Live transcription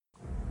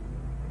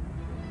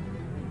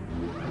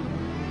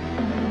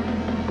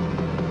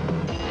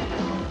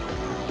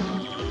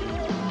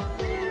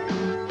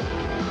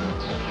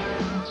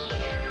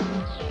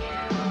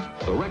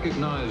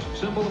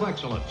finest symbol of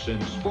excellence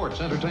in sports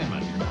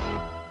entertainment.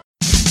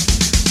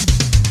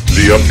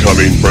 The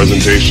upcoming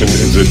presentation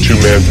is a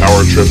two-man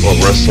power trip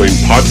of wrestling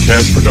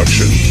podcast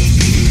production.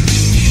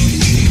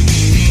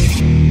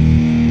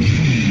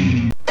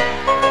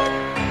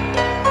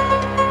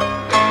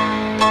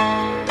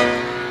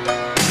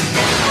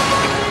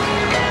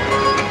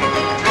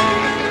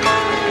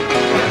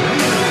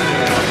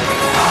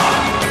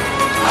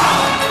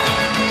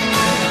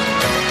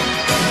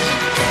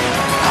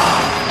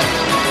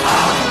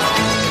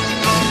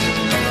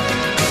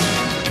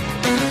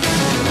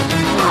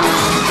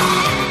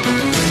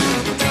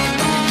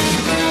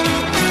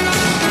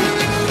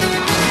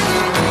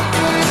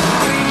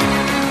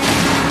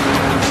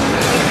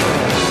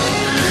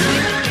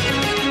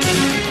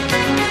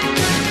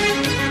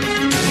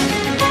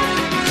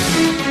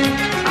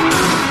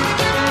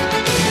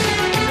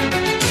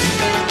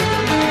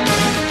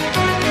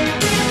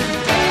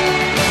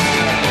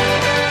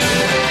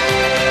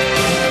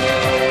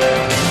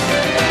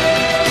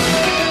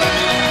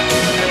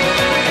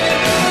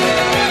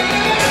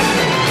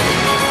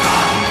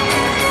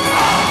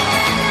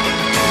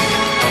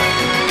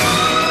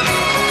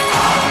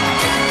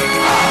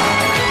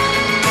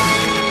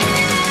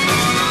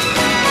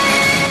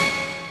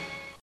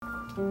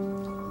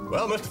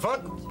 Well, Mr.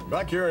 Funk,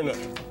 back here in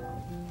the...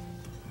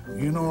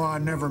 You know, I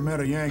never met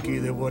a Yankee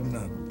that wasn't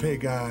a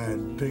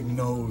pig-eyed,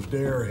 pig-nosed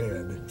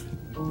airhead.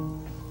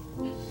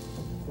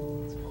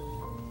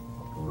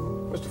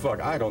 Mr.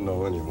 Funk, I don't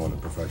know anyone in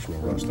professional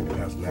wrestling that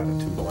has an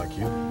attitude like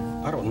you.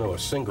 I don't know a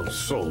single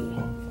soul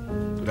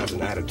that has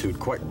an attitude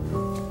quite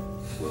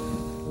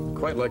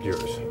like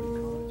yours.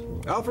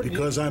 Alfred?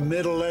 Because I'm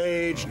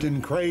middle-aged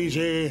and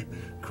crazy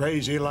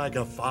like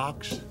a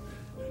fox?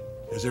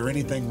 Is there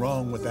anything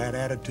wrong with that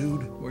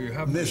attitude? Well, you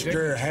have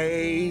Mr.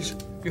 Hayes?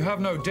 You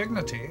have no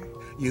dignity.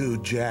 You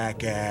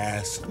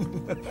jackass.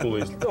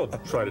 Please, don't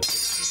try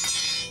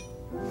to...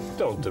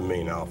 Don't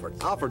demean Alfred.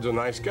 Alfred's a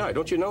nice guy.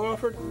 Don't you know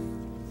Alfred?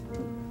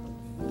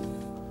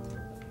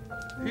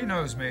 He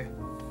knows me.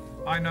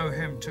 I know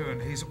him too,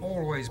 and he's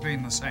always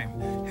been the same.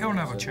 He'll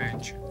never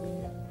change.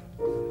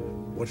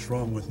 What's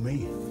wrong with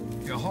me?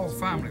 Your whole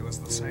family was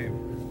the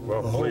same.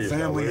 Well, The whole please,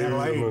 family,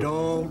 Alfred, hey,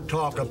 don't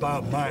talk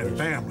about my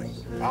family.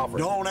 Alfred.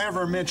 Don't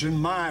ever mention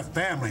my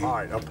family. All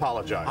right,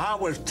 apologize. I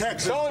was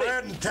Texas Tony!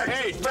 bred and Texas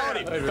Hey,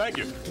 bred. Tony! Thank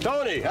you.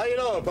 Tony, how you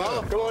doing,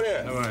 pal? Come on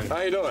in. All right.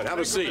 How you doing? Have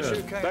a seat.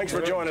 Thanks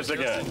for joining us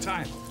again.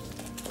 Time.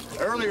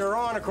 Earlier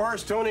on, of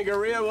course, Tony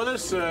Garea with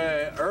us,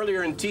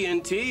 earlier in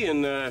TNT,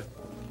 and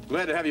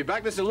glad to have you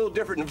back. This is a little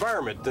different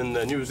environment than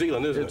New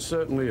Zealand, isn't it? It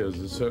certainly is.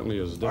 It certainly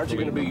is. Aren't you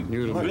going to be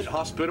new to a me. bit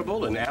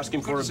hospitable and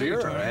asking for a see you, beer?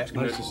 Or Tony.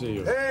 asking Nice to see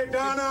you. Hey, Getting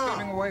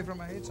Donna! away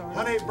from AIDS, all right?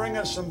 Honey, bring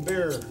us some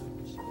beer.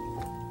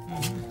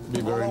 Be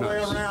very All the way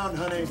nice. around,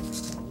 honey.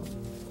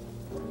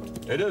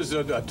 It is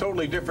a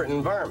totally different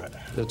environment.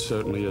 It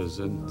certainly is,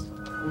 and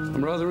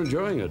I'm rather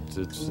enjoying it.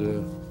 It's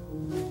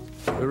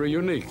very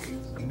unique.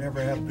 You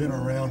never have been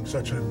around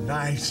such a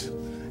nice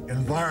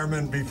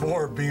environment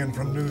before being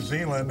from New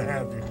Zealand,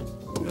 have you?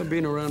 I've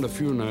been around a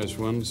few nice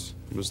ones,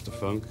 Mr.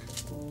 Funk.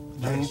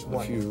 Nice A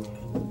one. few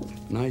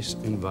nice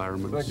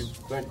environments.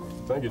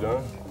 Thank you,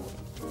 Donna.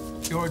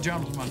 You're a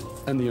gentleman.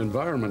 And the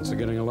environments are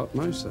getting a lot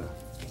nicer.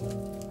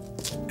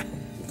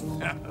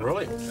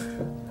 Really?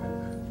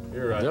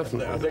 You're right.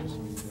 Definitely.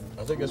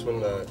 I think this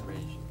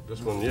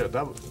one, yeah,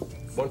 that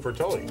one for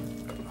Tony.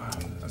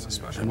 That's a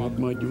special And one. what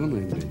might your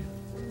name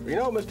be? You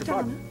know, Mr.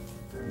 Funk,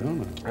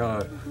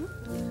 Donna.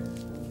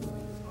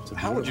 It's a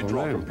how would you beautiful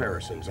draw name.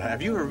 comparisons?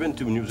 Have you ever been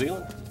to New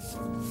Zealand?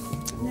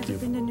 Never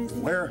been to New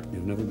Zealand. Where?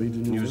 You've never been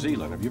to New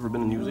Zealand. Have you ever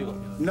been to New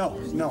Zealand? No.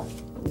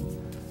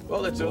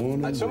 Well, it's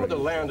Born and some of the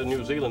bred. land in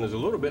New Zealand is a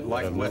little bit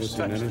like I've never West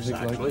seen Texas, anything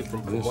like actually,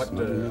 from this, what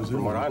not in New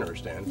from what I Zealand.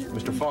 understand.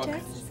 Mr. Funk,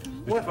 Texas?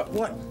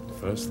 What?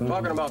 First time?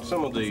 talking about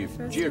some of the First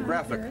time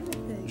geographic. I've heard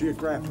of it.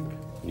 Geographic.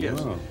 Yes.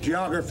 Wow.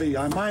 Geography.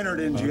 I minored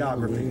in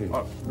geography.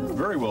 Oh,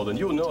 very well, then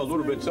you'll know a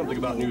little bit something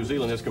about New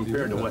Zealand as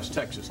compared to West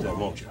Texas, then,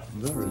 won't you?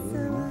 Very,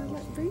 very So, nice.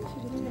 what brings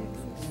you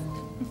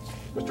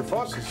to Texas? Mr.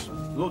 Funk, it's a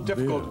little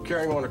difficult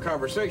carrying on a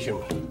conversation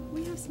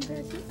We have some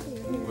bad people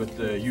here. with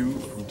you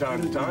from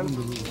time to time.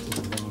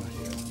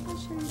 I'll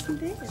show you some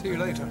beer. See you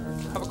later.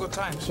 Have a good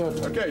time.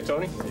 Okay,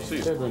 Tony. See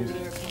you.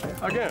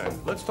 Again,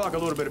 let's talk a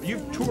little bit.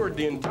 You've toured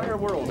the entire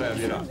world, have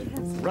you not?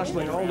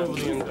 Wrestling all over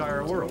the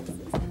entire world.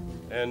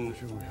 And,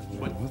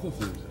 but,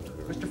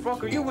 Mr.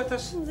 Funk, are you with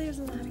us? Well, there's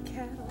a lot of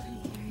cattle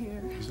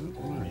here.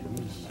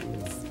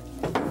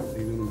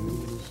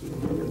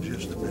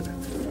 Just a minute.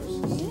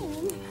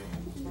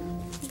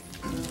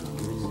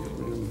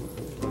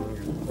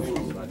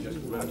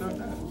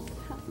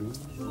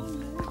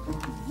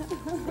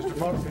 Mr.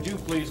 Funk, could you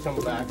please come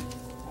back?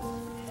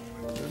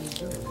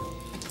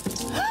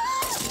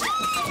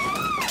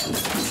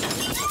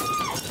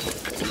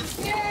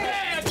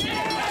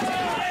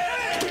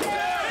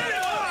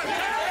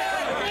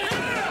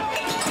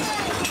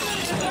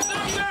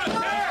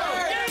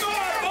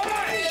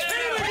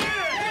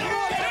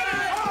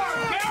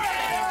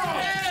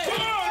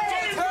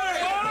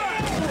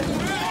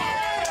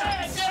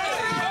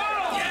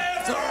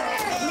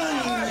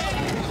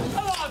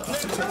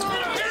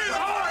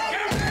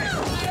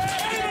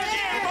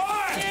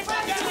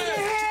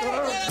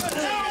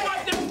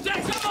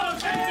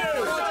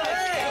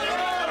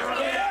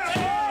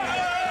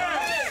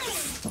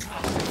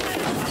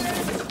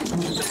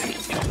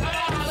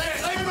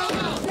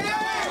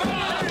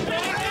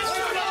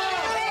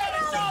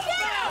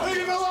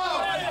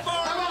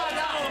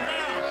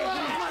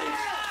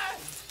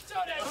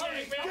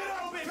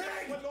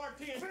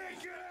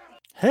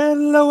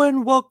 Hello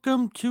and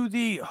welcome to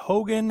the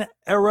Hogan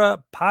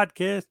Era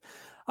Podcast.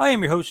 I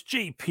am your host,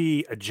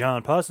 JP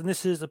John Puss, and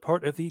this is a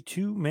part of the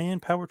Two-Man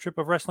Power Trip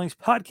of Wrestling's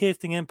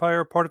podcasting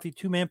empire, part of the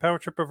Two-Man Power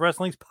Trip of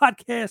Wrestling's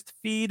podcast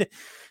feed.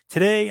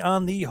 Today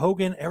on the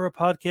Hogan Era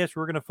Podcast,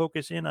 we're going to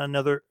focus in on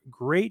another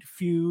great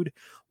feud,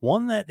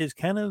 one that is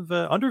kind of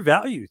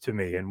undervalued to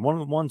me, and one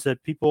of the ones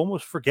that people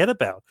almost forget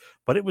about,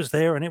 but it was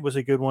there and it was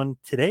a good one.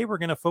 Today, we're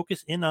going to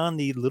focus in on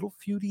the little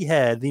feud he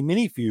had, the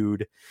mini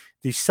feud,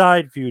 the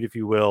side feud, if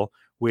you will,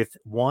 with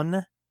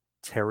one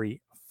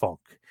Terry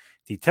Funk.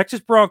 The Texas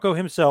Bronco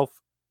himself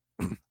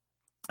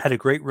had a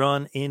great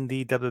run in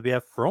the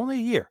WWF for only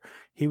a year.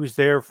 He was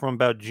there from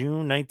about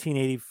June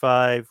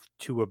 1985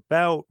 to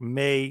about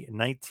May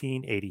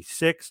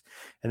 1986.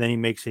 And then he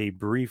makes a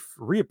brief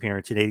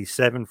reappearance in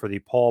 87 for the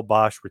Paul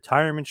Bosch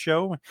retirement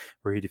show,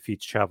 where he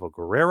defeats Chavo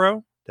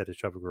Guerrero. That is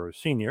Chavo Guerrero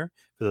Sr.,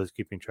 for those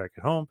keeping track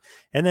at home.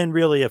 And then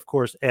really, of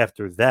course,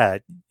 after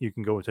that, you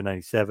can go into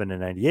 97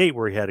 and 98,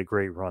 where he had a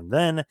great run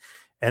then.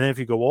 And then if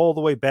you go all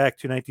the way back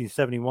to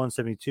 1971,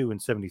 72,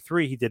 and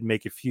 73, he did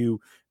make a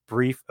few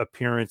brief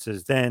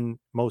appearances then,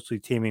 mostly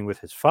teaming with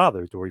his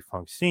father, Dory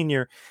Funk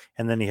Sr.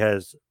 And then he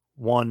has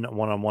one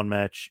one-on-one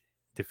match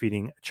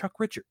defeating Chuck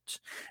Richards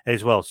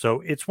as well.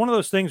 So it's one of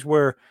those things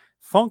where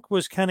Funk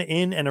was kind of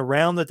in and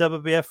around the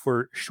WWF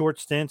for short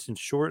stints and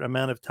short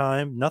amount of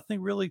time. Nothing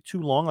really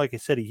too long, like I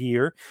said, a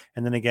year.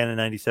 And then again in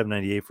 97,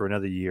 98 for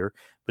another year.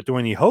 But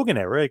during the Hogan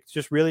era, it's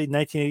just really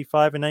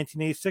 1985 and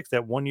 1986,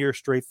 that 1 year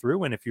straight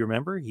through. And if you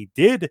remember, he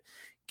did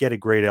get a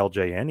great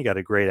LJN. He got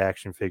a great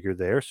action figure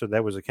there. So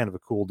that was a kind of a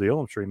cool deal.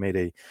 I'm sure he made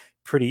a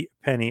pretty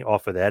penny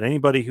off of that.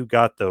 Anybody who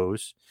got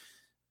those,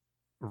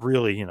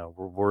 really,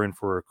 we're in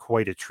for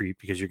quite a treat,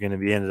 because you're going to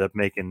be ended up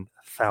making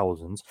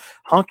thousands.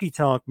 Honky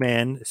Tonk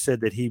Man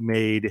said that he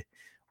made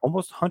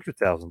almost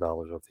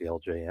 $100,000 off the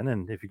LJN.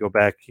 And if you go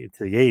back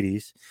into the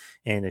 80s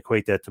and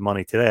equate that to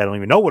money today, I don't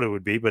even know what it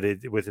would be, but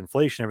with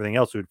inflation and everything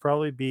else, it would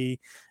probably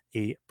be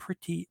a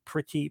pretty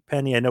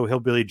penny. I know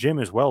Hillbilly Jim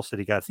as well said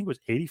he got, I think it was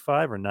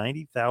 $85,000 or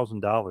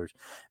 $90,000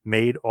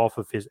 made off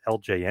of his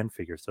LJN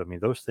figure. So, I mean,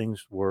 those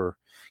things were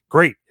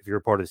great if you're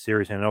a part of the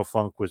series. And I know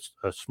Funk was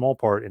a small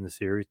part in the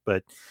series,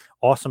 but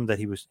awesome that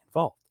he was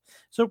involved.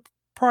 So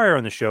prior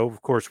on the show,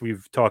 of course,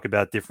 we've talked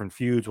about different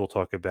feuds. We'll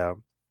talk about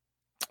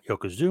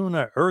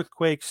Yokozuna,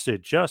 Earthquake,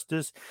 Sid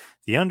Justice,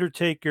 The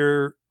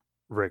Undertaker,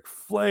 Ric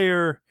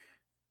Flair.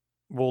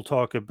 We'll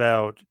talk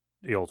about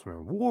The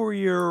Ultimate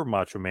Warrior,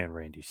 Macho Man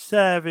Randy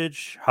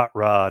Savage, Hot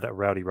Rod,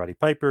 Rowdy Roddy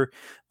Piper.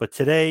 But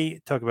today,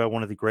 talk about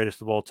one of the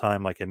greatest of all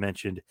time, like I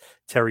mentioned,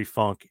 Terry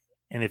Funk.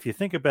 And if you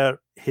think about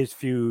his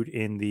feud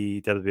in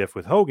the WWF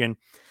with Hogan,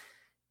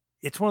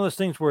 it's one of those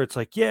things where it's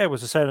like, yeah, it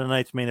was a Saturday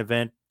night's main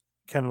event,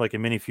 kind of like a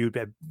mini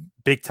feud,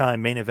 big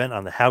time main event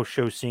on the house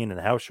show scene and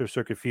the house show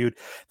circuit feud.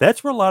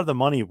 That's where a lot of the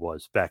money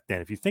was back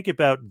then. If you think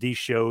about these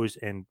shows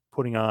and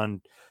putting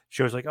on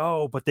shows like,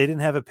 oh, but they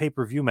didn't have a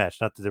pay-per-view match.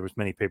 Not that there was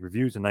many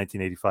pay-per-views in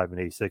 1985 and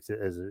 86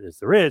 as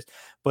there is,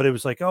 but it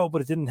was like, oh, but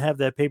it didn't have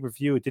that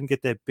pay-per-view. It didn't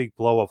get that big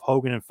blow of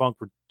Hogan and Funk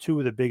were two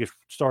of the biggest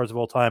stars of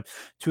all time,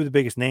 two of the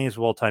biggest names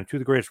of all time, two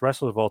of the greatest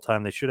wrestlers of all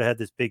time. They should have had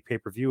this big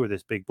pay-per-view or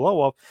this big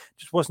blow-up.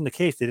 Just wasn't the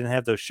case. They didn't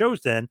have those shows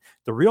then.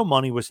 The real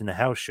money was in the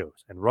house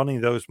shows and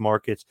running those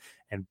markets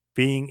and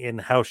being in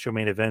house show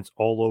main events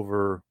all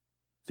over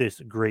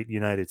this great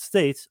United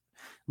States,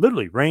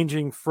 literally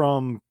ranging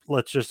from,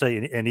 let's just say,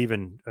 and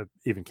even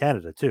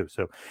Canada too.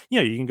 So,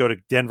 you can go to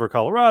Denver,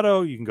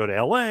 Colorado, you can go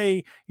to LA,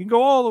 you can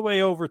go all the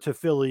way over to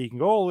Philly, you can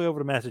go all the way over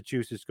to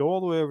Massachusetts, go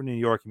all the way over to New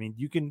York. I mean,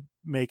 you can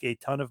make a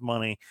ton of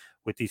money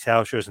with these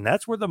house shows, and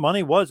that's where the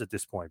money was at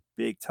this point,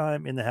 big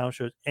time in the house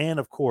shows, and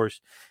of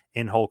course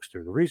in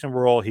Hulkster. The reason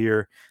we're all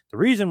here, the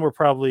reason we're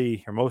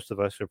probably, or most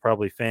of us are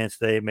probably fans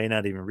today, may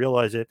not even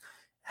realize it,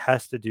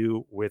 has to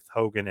do with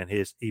Hogan and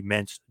his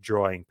immense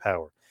drawing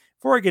power.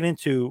 Before I get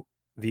into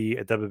the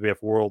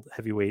WWF World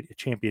Heavyweight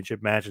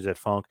Championship matches that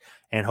Funk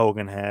and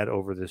Hogan had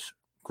over this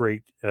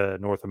great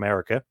North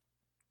America,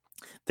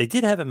 they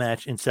did have a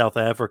match in South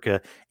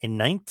Africa in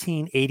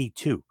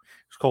 1982.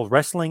 It's called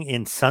Wrestling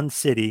in Sun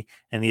City,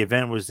 and the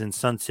event was in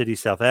Sun City,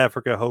 South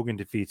Africa. Hogan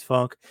defeats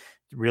Funk.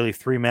 Really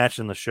 3 matches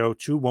on the show,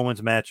 2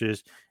 women's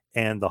matches,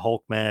 and the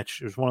Hulk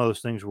match. It was one of those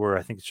things where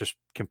I think it's just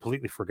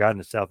completely forgotten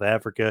in South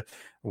Africa.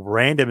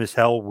 Random as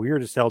hell,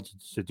 weird as hell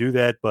to do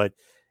that, but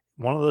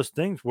one of those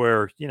things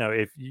where,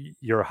 if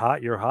you're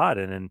hot, you're hot.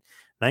 And in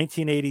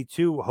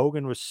 1982,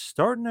 Hogan was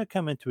starting to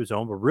come into his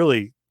own, but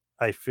really,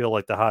 I feel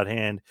like the hot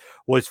hand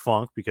was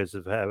Funk because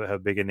of how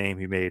big a name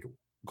he made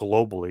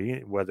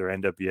globally, whether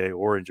NWA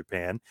or in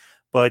Japan.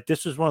 But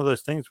this was one of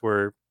those things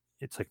where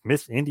it's like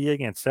Miss India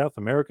against South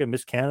America,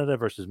 Miss Canada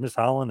versus Miss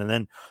Holland. And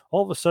then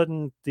all of a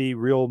sudden, the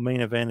real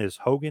main event is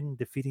Hogan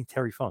defeating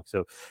Terry Funk.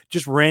 So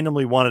just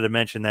randomly wanted to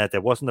mention that.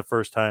 That wasn't the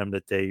first time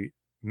that they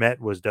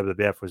met. Was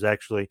WWF, was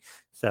actually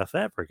South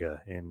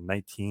Africa in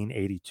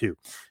 1982.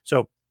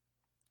 So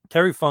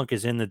Terry Funk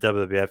is in the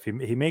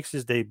WWF. He makes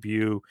his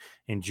debut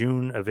in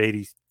June of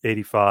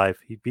 85.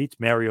 He beats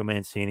Mario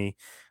Mancini,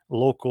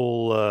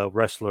 local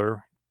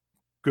wrestler,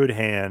 good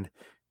hand.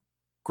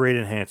 great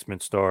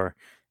enhancement star.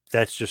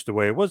 That's just the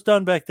way it was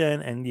done back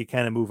then, and you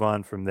kind of move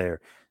on from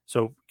there.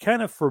 So,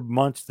 kind of for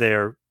months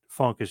there,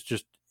 Funk is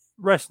just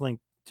wrestling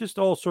just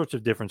all sorts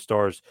of different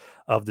stars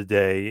of the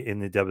day in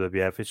the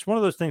WWF. It's one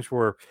of those things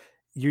where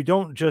you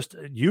don't just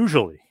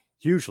usually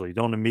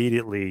don't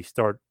immediately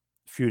start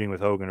feuding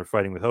with Hogan or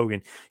fighting with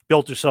Hogan.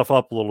 Built yourself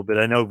up a little bit.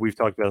 I know we've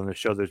talked about on the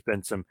show. There's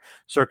been some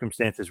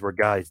circumstances where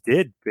guys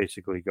did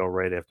basically go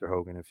right after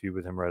Hogan and feud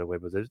with him right away,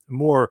 but it's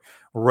more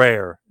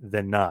rare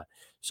than not.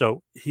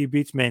 So he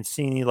beats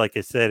Mancini. Like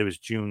I said, it was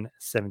June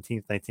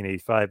 17th,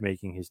 1985,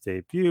 making his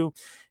debut.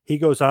 He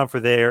goes on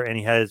for there, and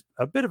he has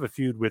a bit of a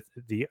feud with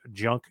the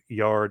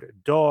Junkyard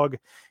Dog.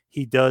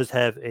 He does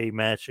have a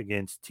match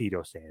against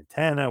Tito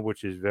Santana,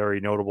 which is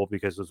very notable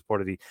because it was part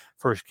of the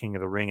first King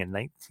of the Ring in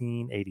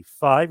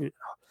 1985.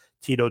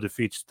 Tito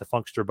defeats the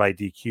Funkster by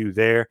DQ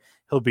there.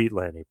 He'll beat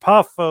Lanny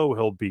Poffo.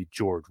 He'll beat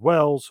George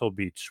Wells. He'll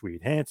beat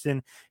Sweet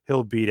Hansen.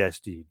 He'll beat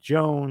S.D.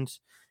 Jones.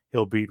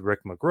 He'll beat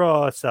Rick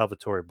McGraw,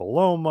 Salvatore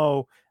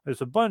Bellomo.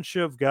 There's a bunch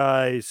of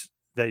guys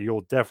that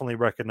you'll definitely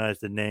recognize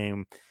the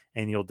name,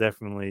 and you'll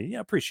definitely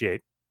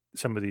appreciate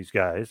some of these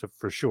guys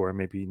for sure.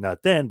 Maybe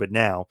not then, but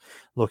now,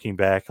 looking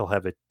back, he'll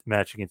have a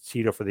match against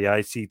Tito for the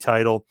IC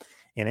title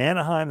in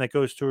Anaheim that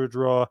goes to a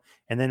draw,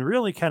 and then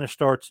really kind of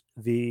starts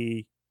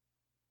the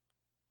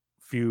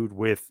feud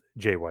with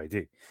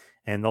JYD.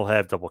 And they'll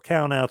have double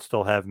countouts.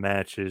 They'll have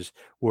matches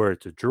where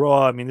it's a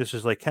draw. I mean, this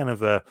is like kind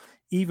of a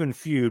even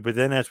feud. But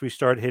then as we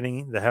start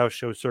hitting the house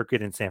show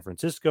circuit in San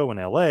Francisco and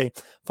LA,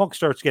 Funk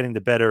starts getting the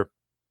better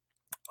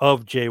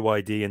of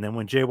JYD. And then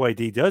when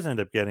JYD does end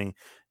up getting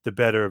the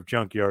better of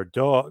Junkyard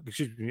Dog,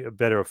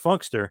 better of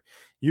Funkster,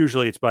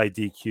 usually it's by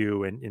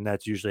DQ, and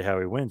that's usually how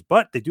he wins.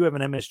 But they do have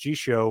an MSG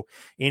show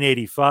in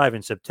 85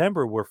 in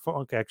September where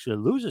Funk actually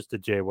loses to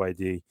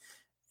JYD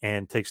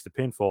and takes the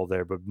pinfall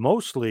there. But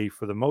mostly,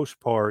 for the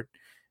most part,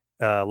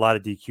 a lot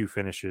of DQ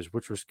finishes,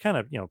 which was kind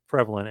of,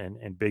 prevalent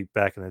and big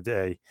back in the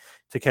day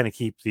to kind of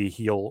keep the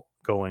heel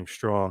going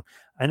strong.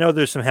 I know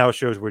there's some house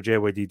shows where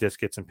JYD does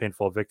get some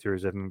pinfall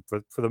victories, and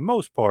for the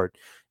most part,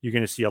 you're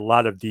going to see a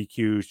lot of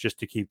DQs just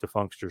to keep the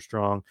Funkster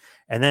strong.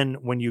 And then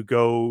when you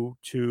go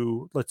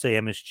to, let's say,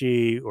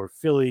 MSG or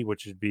Philly,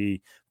 which would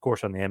be, of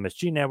course, on the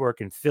MSG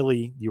network, and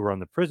Philly, you were on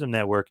the Prism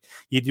network,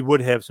 you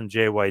would have some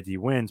JYD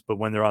wins. But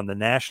when they're on the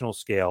national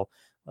scale,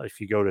 if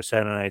you go to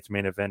Saturday Night's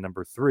Main Event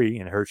number 3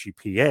 in Hershey,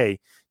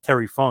 PA,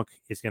 Terry Funk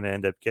is going to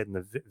end up getting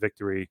the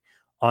victory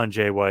on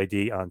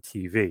JYD on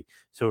TV.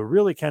 So it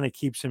really kind of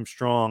keeps him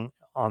strong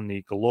on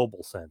the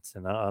global sense,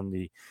 and on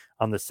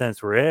the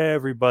sense where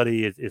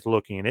everybody is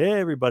looking and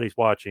everybody's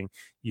watching.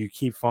 You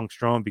keep Funk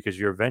strong because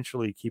you're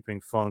eventually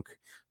keeping Funk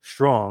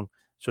strong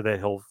so that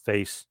he'll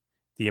face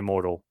the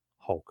immortal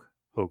Hulk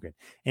Hogan.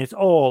 And it's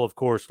all, of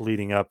course,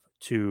 leading up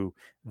to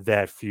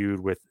that feud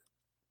with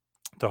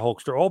the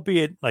Hulkster,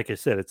 albeit, like I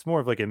said, it's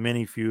more of like a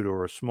mini feud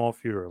or a small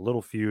feud or a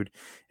little feud.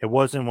 It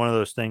wasn't one of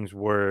those things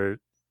where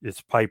it's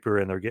Piper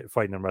and they're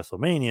fighting in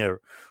WrestleMania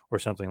or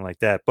something like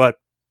that. But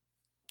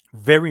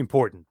very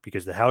important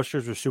because the house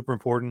shows are super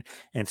important,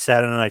 and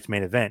Saturday Night's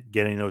Main Event,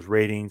 getting those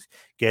ratings,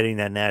 getting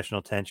that national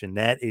attention,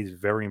 that is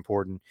very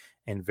important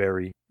and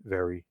very,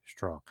 very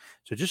strong.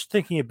 So just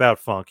thinking about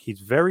Funk, he's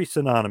very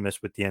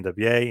synonymous with the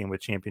NWA and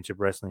with Championship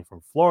Wrestling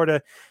from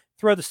Florida.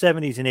 Throughout the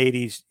 70s and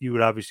 80s, you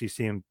would obviously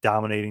see him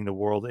dominating the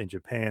world in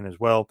Japan as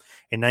well.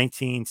 In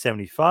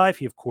 1975,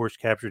 he, of course,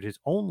 captured his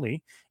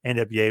only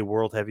NWA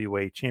World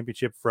Heavyweight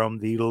Championship from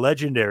the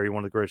legendary,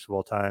 one of the greatest of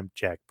all time,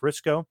 Jack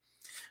Briscoe.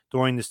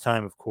 During this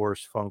time, of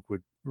course, Funk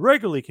would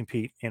regularly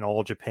compete in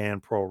All Japan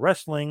Pro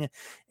Wrestling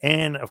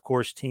and, of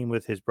course, team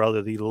with his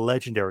brother, the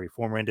legendary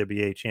former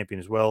NWA champion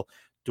as well,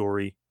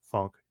 Dory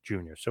Funk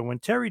Jr. So when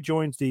Terry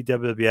joins the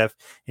WWF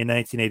in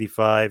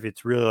 1985,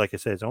 it's really, like I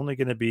said, it's only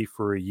going to be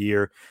for a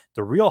year.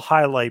 The real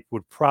highlight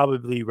would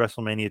probably be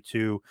WrestleMania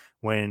 2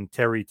 when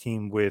Terry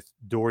teamed with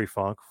Dory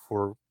Funk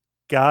for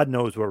God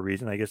knows what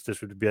reason. I guess this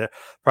would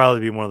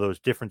probably be one of those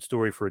different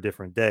story for a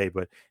different day,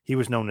 but he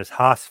was known as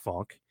Haas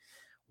Funk.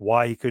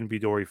 Why he couldn't be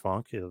Dory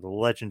Funk, the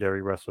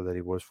legendary wrestler that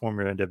he was,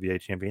 former NWA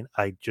champion,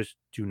 I just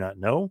do not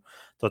know.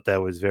 Thought that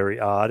was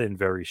very odd and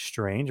very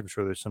strange. I'm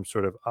sure there's some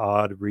sort of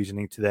odd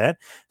reasoning to that.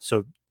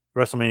 So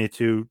WrestleMania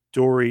 2,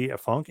 Dory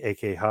Funk,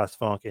 a.k.a. Haas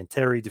Funk, and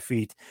Terry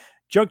defeat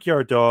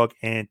Junkyard Dog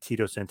and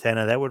Tito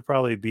Santana. That would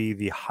probably be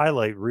the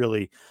highlight,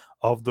 really,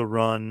 of the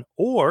run,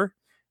 or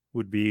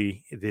would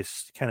be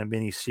this kind of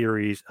mini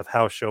series of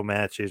house show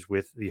matches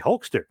with the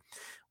Hulkster,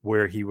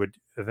 where he would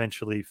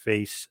eventually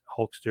face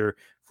Hulkster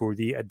for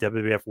the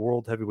WWF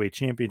World Heavyweight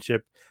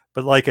Championship.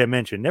 But like I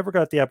mentioned, never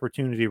got the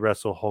opportunity to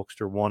wrestle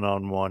Hulkster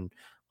one-on-one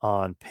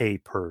on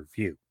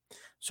pay-per-view.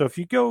 So if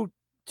you go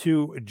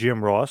to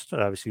Jim Ross,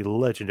 obviously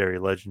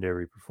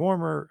legendary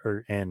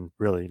performer and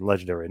really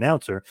legendary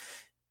announcer,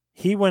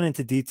 he went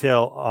into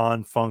detail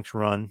on Funk's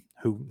run,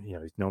 who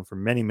he's known for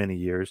many, many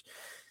years.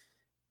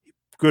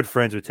 Good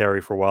friends with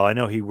Terry for a while. I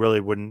know he really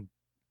wouldn't,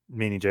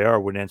 meaning JR,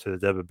 wouldn't enter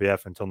the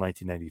WWF until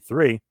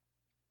 1993.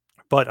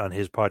 But on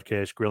his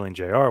podcast, Grilling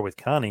JR with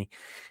Connie,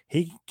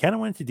 he kind of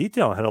went into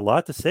detail and had a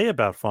lot to say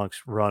about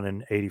Funk's run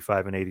in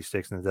 85 and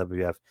 86 in the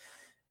WWF.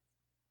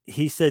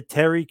 He said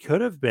Terry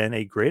could have been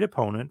a great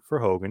opponent for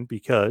Hogan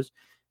because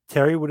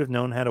Terry would have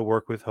known how to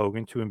work with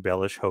Hogan to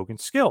embellish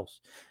Hogan's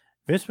skills.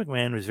 Vince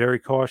McMahon was very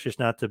cautious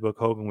not to book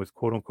Hogan with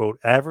quote-unquote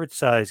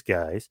average-sized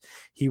guys.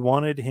 He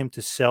wanted him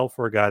to sell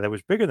for a guy that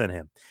was bigger than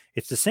him.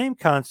 It's the same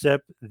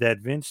concept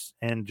that Vince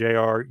and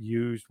JR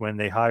used when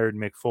they hired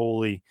Mick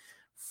Foley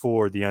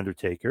for The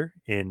Undertaker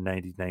in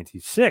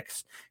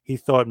 1996. He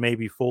thought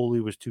maybe Foley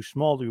was too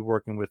small to be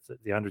working with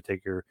The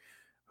Undertaker,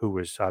 who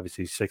was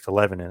obviously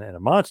 6'11" and a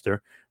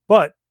monster.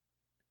 But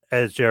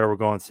as JR will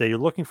go on to say, you're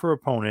looking for an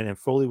opponent, and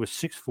Foley was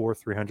 6'4",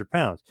 300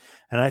 pounds.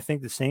 And I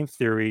think the same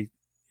theory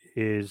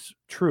is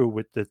true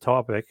with the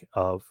topic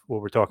of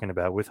what we're talking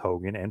about with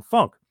Hogan and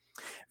Funk.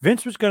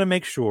 Vince was going to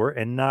make sure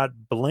and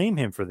not blame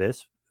him for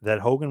this, that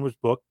Hogan was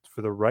booked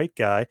for the right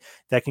guy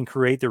that can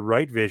create the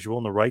right visual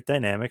and the right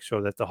dynamic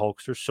so that the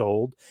Hulkster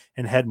sold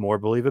and had more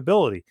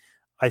believability.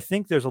 I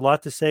think there's a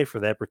lot to say for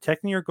that.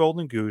 Protecting your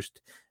golden goose,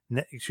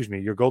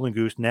 your golden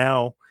goose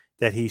now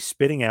that he's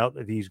spitting out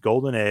these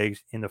golden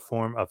eggs in the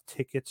form of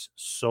tickets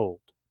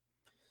sold.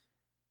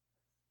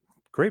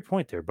 Great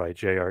point there by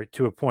JR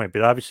to a point,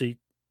 but obviously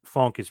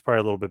Funk is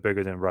probably a little bit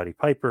bigger than Roddy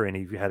Piper, and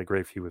he had a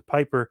great feud with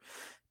Piper.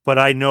 But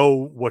I know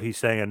what he's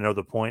saying. I know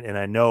the point, and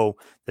I know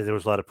that there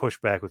was a lot of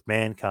pushback with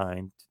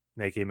Mankind,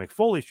 aka Mick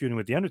Foley, shooting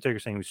with The Undertaker,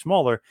 saying he was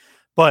smaller.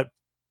 But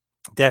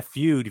that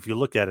feud, if you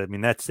look at it, I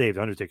mean, that saved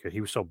Undertaker.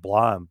 He was so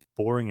blah,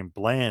 boring, and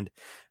bland.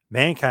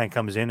 Mankind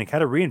comes in and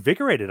kind of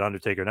reinvigorated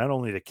Undertaker, not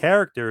only the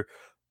character,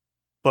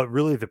 but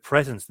really the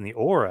presence and the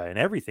aura and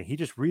everything. He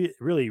just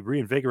really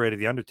reinvigorated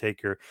The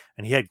Undertaker,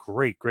 and he had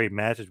great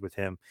matches with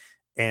him.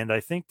 And I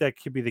think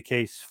that could be the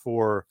case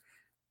for,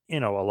 a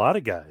lot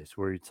of guys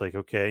where it's like,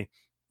 okay,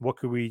 what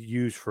could we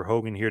use for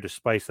Hogan here to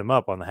spice him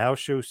up on the house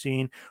show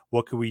scene?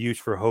 What could we use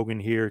for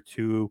Hogan here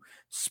to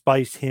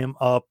spice him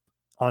up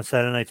on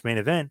Saturday Night's Main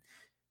Event?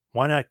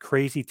 Why not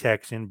Crazy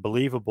Texan,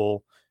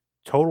 believable,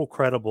 total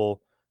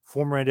credible,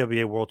 former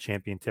NWA World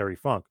Champion Terry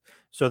Funk?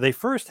 So they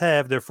first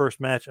have their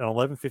first match on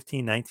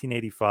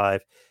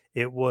 11/15/1985.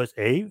 It was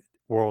a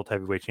World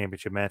Heavyweight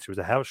Championship match. It was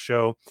a house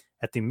show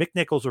at the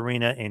McNichols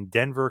Arena in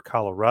Denver,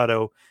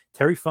 Colorado.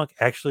 Terry Funk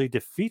actually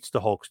defeats the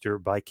Hulkster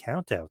by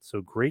countout.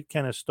 So great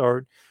kind of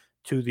start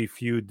to the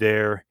feud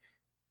there.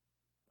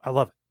 I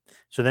love it.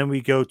 So then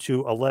we go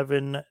to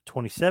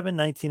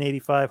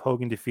 11/27/1985.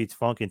 Hogan defeats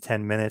Funk in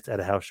 10 minutes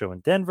at a house show in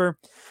Denver.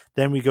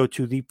 Then we go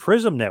to the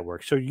Prism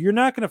Network. So you're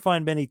not going to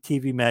find many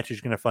TV matches.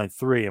 You're going to find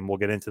 3, and we'll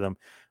get into them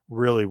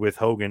really with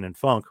Hogan and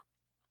Funk.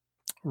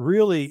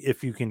 Really,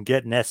 if you can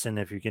get Nesson,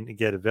 if you can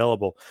get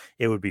available,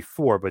 it would be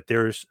 4. But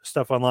there's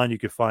stuff online you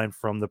could find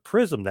from the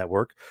Prism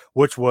Network,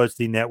 which was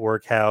the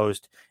network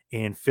housed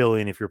in Philly.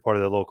 And if you're part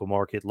of the local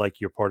market, like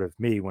you're part of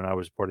me when I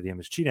was part of the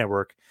MSG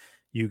Network,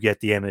 you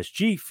get the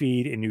MSG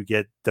feed and you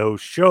get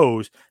those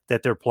shows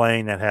that they're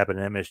playing that happen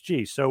in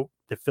MSG. So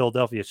the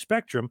Philadelphia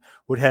Spectrum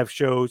would have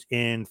shows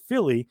in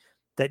Philly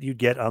that you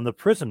get on the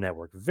Prism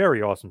Network.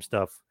 Very awesome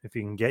stuff. If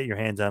you can get your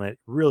hands on it,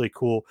 really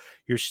cool.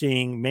 You're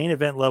seeing main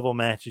event level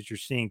matches. You're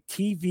seeing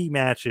TV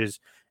matches,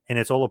 and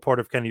it's all a part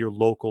of kind of your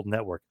local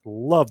network.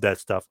 Love that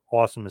stuff.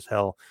 Awesome as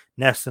hell.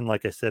 Nesson,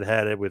 like I said,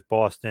 had it with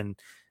Boston.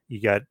 You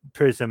got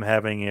Prism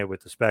having it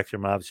with the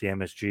Spectrum, obviously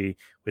MSG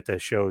with the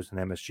shows in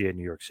MSG in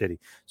New York City.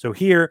 So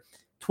here,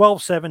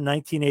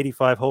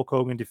 12/7/1985, Hulk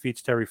Hogan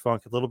defeats Terry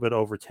Funk, a little bit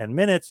over 10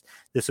 minutes.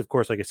 This, of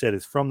course, like I said,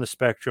 is from the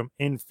Spectrum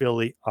in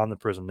Philly on the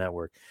Prism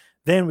Network.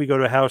 Then we go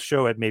to a house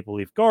show at Maple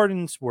Leaf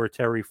Gardens where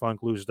Terry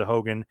Funk loses to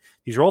Hogan.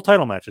 These are all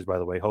title matches, by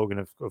the way. Hogan,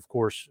 of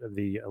course,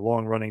 the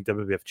long-running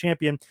WWF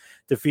champion,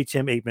 defeats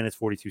him 8 minutes,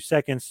 42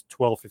 seconds,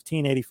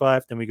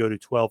 12/15/85. Then we go to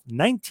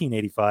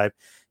 12/19/85.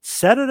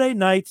 Saturday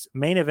night's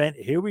main event.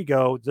 Here we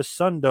go. The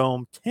Sun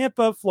Dome,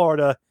 Tampa,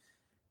 Florida.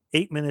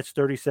 8 minutes,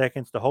 30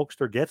 seconds. The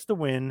Hulkster gets the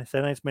win.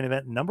 Saturday night's main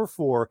event, number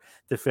 4,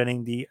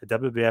 defending the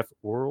WWF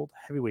World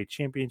Heavyweight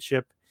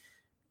Championship.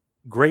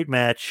 Great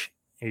match.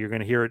 You're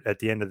going to hear it at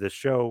the end of this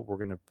show. We're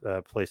going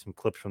to play some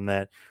clips from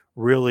that.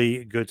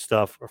 Really good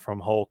stuff from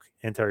Hulk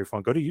and Terry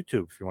Funk. Go to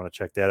YouTube if you want to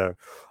check that out.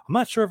 I'm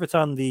not sure if it's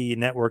on the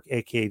network,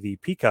 aka the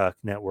Peacock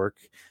Network.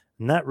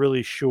 Not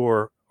really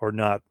sure or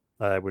not.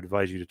 I would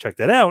advise you to check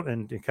that out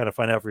and kind of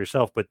find out for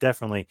yourself. But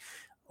definitely,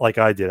 like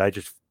I did, I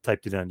just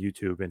typed it on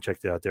YouTube and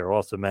checked it out there.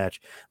 Also,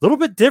 match a little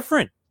bit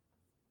different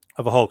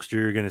of a Hulkster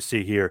you're going to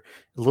see here.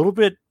 A little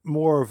bit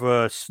more of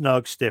a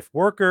snug, stiff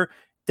worker.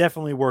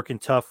 Definitely working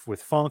tough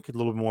with Funk, a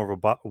little bit more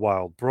of a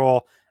wild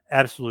brawl.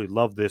 Absolutely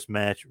love this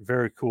match.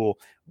 Very cool.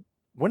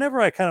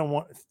 Whenever I kind of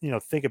want,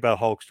 think about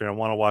Hulkster and I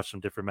want to watch some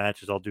different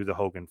matches, I'll do the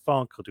Hogan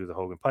Funk, I'll do the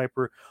Hogan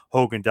Piper,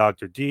 Hogan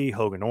Dr. D,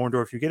 Hogan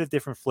Orndorff. You get a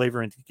different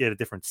flavor and you get a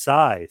different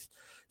side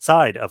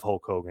of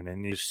Hulk Hogan,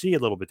 and you see a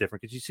little bit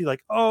different because you see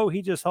like, oh,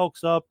 he just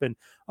hulks up, and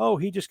oh,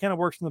 he just kind of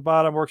works from the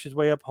bottom, works his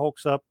way up,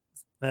 hulks up,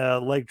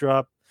 leg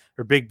drop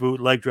or big boot,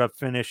 leg drop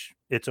finish.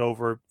 It's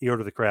over. Ear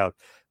to the crowd.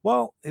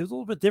 Well, it was a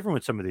little bit different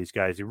with some of these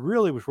guys. He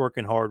really was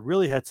working hard,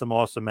 really had some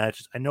awesome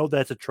matches. I know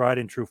that's a tried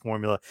and true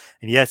formula.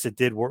 And yes, it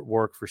did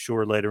work for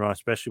sure later on,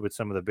 especially with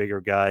some of the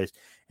bigger guys.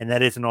 And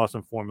that is an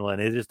awesome formula.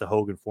 And it is the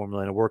Hogan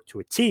formula, and it worked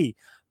to a T.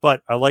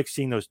 But I like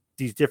seeing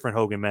these different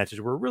Hogan matches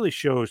where it really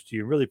shows to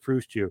you, really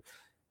proves to you,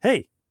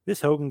 hey,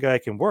 this Hogan guy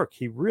can work.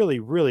 He really,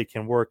 really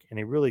can work, and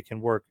he really can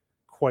work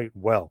quite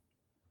well.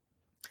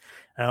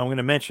 And I'm going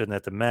to mention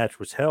that the match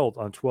was held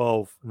on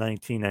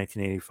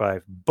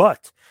 12/19/1985,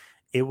 but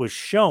it was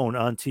shown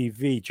on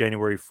TV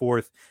January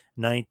 4th,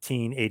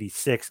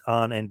 1986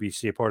 on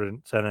NBC, a part of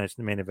Saturday Night's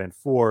Main Event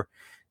 4.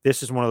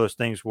 This is one of those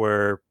things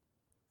where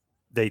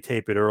they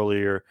tape it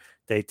earlier,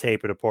 they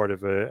tape it a part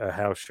of a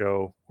house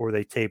show, or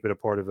they tape it a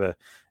part of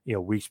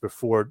weeks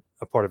before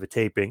a part of a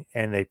taping,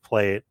 and they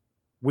play it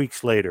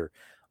weeks later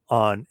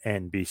on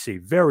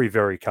NBC. Very,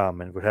 very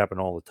common. It would happen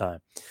all the time.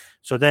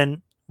 So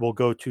then we'll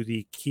go to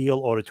the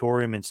Kiel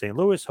Auditorium in St.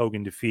 Louis.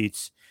 Hogan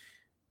defeats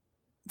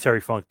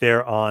Terry Funk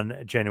there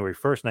on January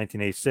 1st,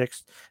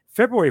 1986.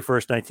 February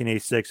 1st,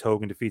 1986,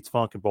 Hogan defeats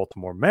Funk in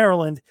Baltimore,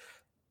 Maryland.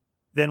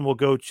 Then we'll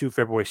go to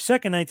February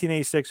 2nd,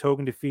 1986.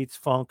 Hogan defeats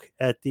Funk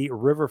at the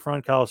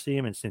Riverfront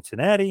Coliseum in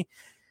Cincinnati.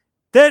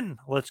 Then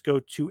let's go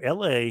to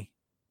LA,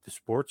 the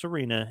Sports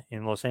Arena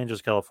in Los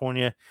Angeles,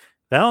 California.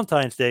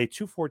 Valentine's Day,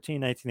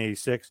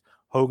 2/14/1986.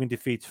 Hogan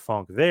defeats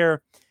Funk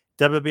there.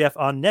 WWF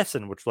on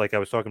Nesson, which, like I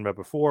was talking about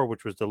before,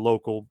 which was the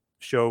local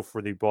show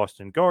for the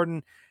Boston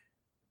Garden.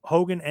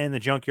 Hogan and the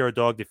Junkyard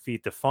Dog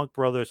defeat the Funk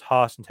Brothers,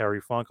 Haas and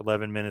Terry Funk,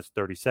 11 minutes,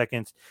 30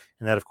 seconds.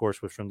 And that, of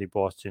course, was from the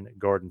Boston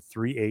Garden,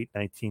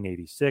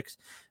 3/8/1986.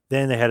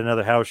 Then they had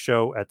another house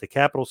show at the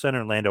Capitol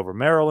Center in Landover,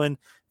 Maryland,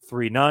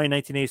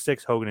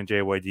 3/9/1986. Hogan and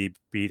JYD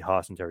beat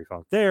Haas and Terry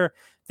Funk there.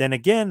 Then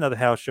again, another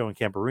house show in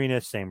Camp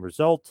Arena, same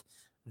result.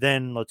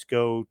 Then let's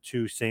go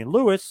to St.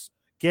 Louis,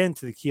 again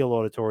to the Kiel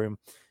Auditorium.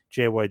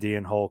 JYD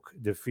and Hulk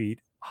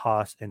defeat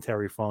Haas and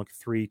Terry Funk,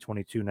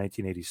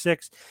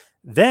 3/22/1986.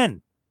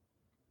 Then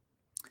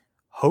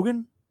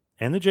Hogan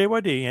and the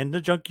JYD and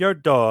the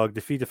Junkyard Dog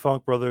defeat the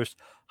Funk Brothers,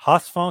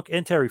 Haas Funk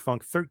and Terry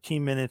Funk,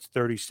 13 minutes,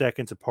 30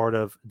 seconds, a part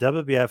of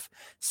WWF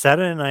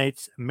Saturday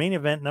Night's Main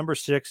Event number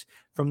 6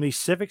 from the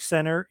Civic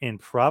Center in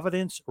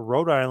Providence,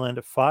 Rhode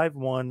Island,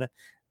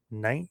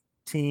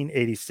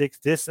 5/1/1986.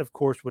 This, of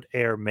course, would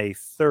air May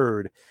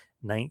 3rd,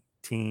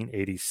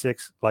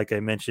 1986. Like I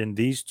mentioned,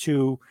 these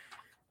two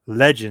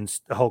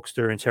legends,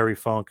 Hulkster and Terry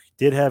Funk,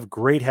 did have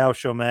great house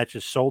show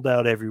matches, sold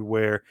out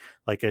everywhere.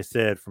 Like I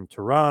said, from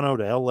Toronto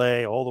to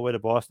LA, all the way to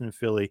Boston and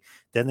Philly.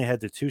 Then they had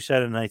the 2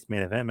 Saturday Night's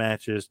Main Event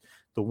matches,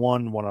 the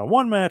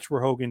one-on-one match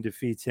where Hogan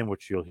defeats him,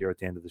 which you'll hear at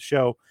the end of the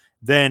show.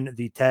 Then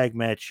the tag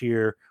match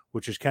here,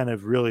 which is kind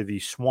of really the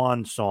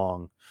swan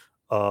song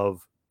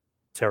of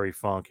Terry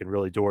Funk and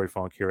really Dory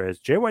Funk here,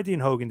 as JYD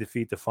and Hogan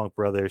defeat the Funk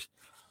Brothers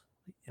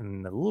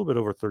in a little bit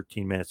over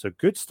 13 minutes. So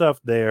good stuff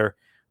there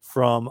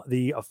from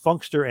the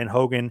Funkster and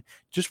Hogan.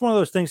 Just one of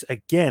those things,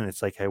 again,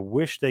 it's like I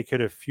wish they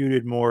could have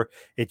feuded more.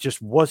 It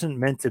just wasn't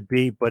meant to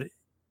be, but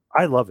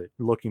I love it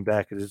looking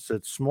back. It's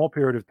a small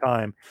period of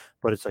time,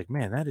 but it's like,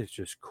 man, that is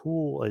just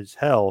cool as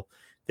hell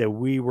that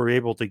we were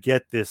able to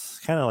get this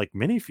kind of like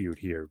mini feud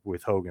here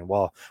with Hogan.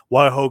 While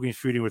Hogan's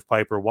feuding with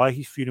Piper, why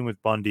he's feuding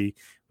with Bundy,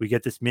 we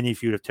get this mini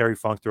feud of Terry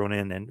Funk thrown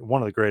in, and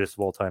one of the greatest of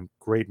all time.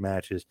 Great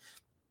matches.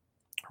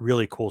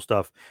 Really cool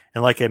stuff.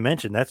 And like I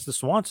mentioned, that's the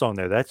swan song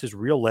there. That's his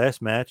real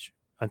last match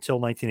until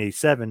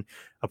 1987,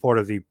 a part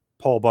of the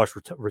Paul Boesch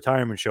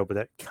retirement show, but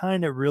that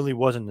kind of really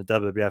wasn't the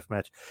WWF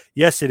match.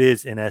 Yes, it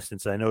is in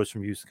essence. I know it's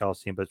from Houston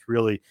Coliseum, but it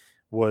really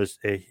was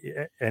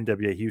a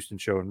NWA Houston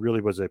show and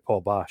really was a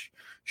Paul Boesch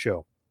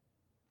show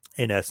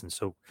in essence.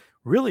 So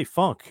really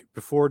Funk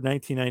before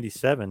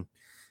 1997,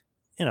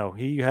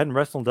 he hadn't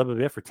wrestled in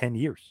WWF for 10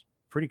 years.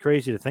 Pretty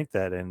crazy to think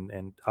that.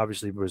 And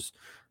obviously was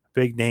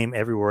big name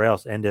everywhere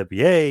else.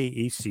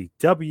 NWA,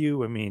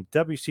 ECW,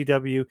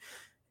 WCW,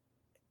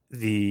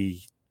 the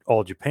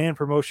All Japan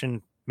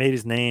promotion made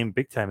his name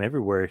big time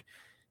everywhere.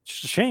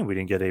 Just a shame we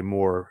didn't get a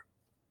more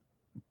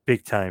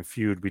big time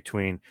feud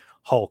between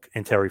Hulk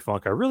and Terry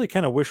Funk. I really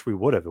kind of wish we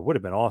would have. It would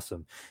have been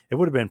awesome. It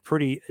would have been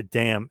pretty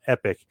damn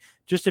epic.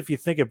 Just if you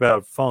think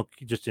about Funk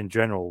just in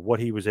general, what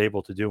he was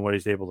able to do and what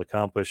he's able to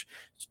accomplish,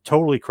 it's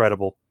totally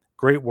credible.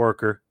 Great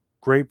worker,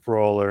 great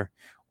brawler,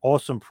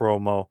 awesome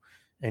promo.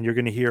 And you're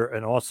going to hear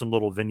an awesome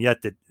little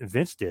vignette that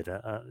Vince did.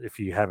 If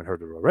you haven't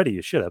heard it already,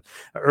 you should have.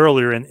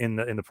 Earlier in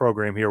the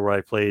program here,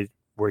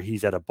 where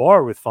he's at a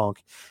bar with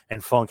Funk,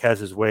 and Funk has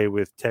his way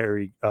with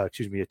Tony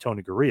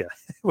Garea,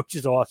 which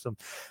is awesome.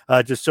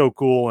 Just so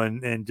cool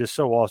and just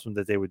so awesome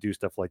that they would do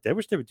stuff like that. I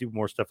wish they would do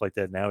more stuff like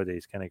that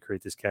nowadays. Kind of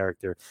create this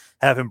character,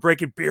 have him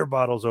breaking beer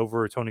bottles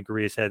over Tony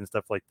Garea's head and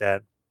stuff like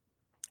that.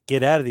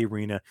 Get out of the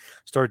arena,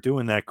 start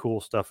doing that cool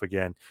stuff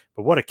again.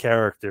 But what a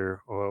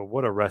character, or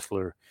what a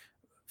wrestler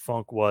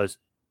Funk was.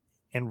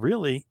 And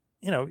really,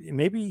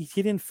 maybe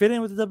he didn't fit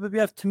in with the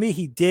WWF. To me,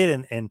 he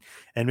did, and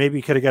maybe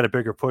he could have got a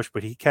bigger push,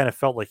 but he kind of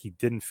felt like he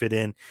didn't fit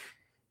in.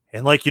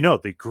 And like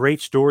the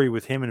great story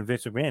with him and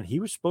Vince McMahon, he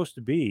was supposed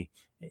to be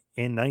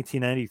in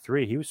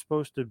 1993. He was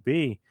supposed to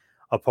be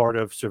a part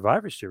of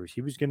Survivor Series.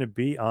 He was going to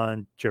be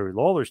on Jerry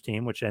Lawler's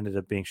team, which ended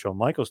up being Shawn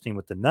Michaels' team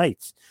with the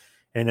Knights.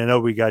 And I know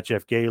we got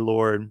Jeff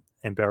Gaylord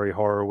and Barry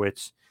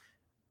Horowitz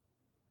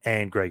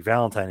and Greg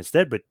Valentine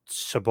instead, but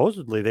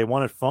supposedly they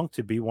wanted Funk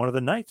to be one of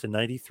the Knights in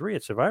 '93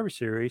 at Survivor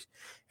Series.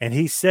 And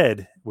he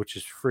said, which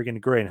is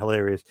friggin' great and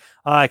hilarious,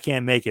 I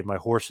can't make it. My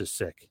horse is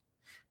sick.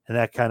 And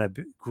that kind of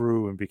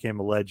grew and became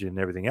a legend and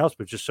everything else.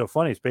 But just so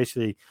funny. It's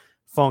basically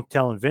Funk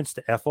telling Vince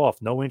to F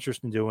off. No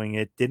interest in doing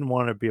it. Didn't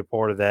want to be a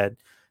part of that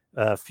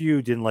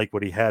feud. Didn't like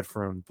what he had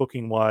from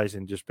booking wise,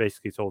 and just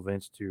basically told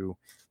Vince to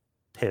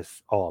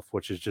piss off,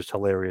 which is just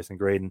hilarious and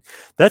great. And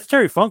that's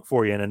Terry Funk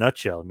for you in a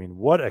nutshell. I mean,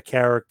 what a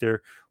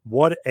character,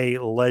 what a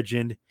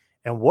legend,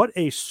 and what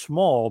a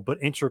small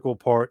but integral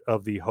part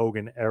of the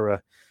Hogan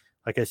era.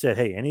 Like I said,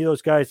 hey, any of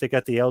those guys that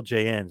got the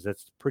LJNs,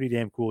 that's pretty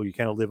damn cool. You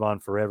kind of live on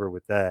forever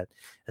with that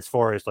as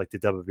far as like the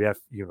WWF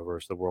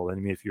universe of the world. And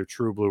I mean, if you're a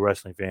true blue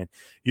wrestling fan,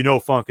 you know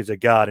Funk is a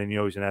god and you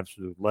know he's an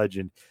absolute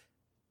legend.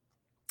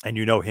 And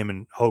you know him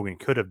and Hogan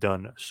could have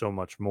done so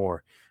much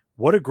more.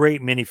 What a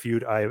great mini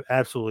feud. I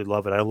absolutely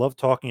love it. I love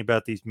talking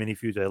about these mini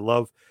feuds. I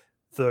love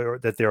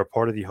that they're a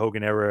part of the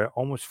Hogan era,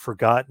 almost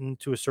forgotten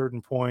to a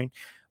certain point,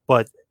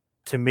 but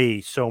to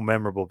me, so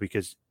memorable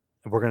because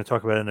we're going to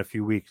talk about it in a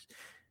few weeks.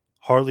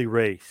 Harley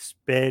Race,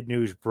 Bad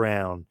News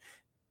Brown,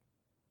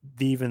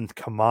 even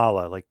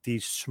Kamala, like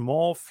these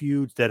small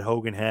feuds that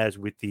Hogan has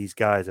with these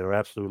guys that are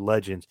absolute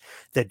legends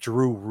that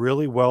drew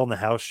really well in the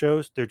house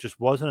shows. There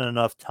just wasn't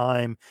enough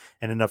time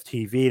and enough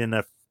TV and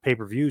enough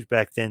pay-per-views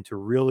back then to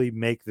really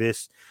make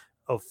this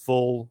a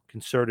full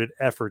concerted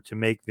effort to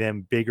make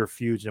them bigger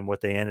feuds than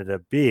what they ended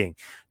up being.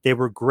 They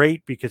were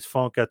great because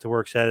Funk got to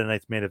work Saturday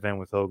Night's Main Event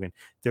with Hogan.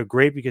 They're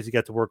great because he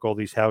got to work all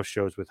these house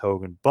shows with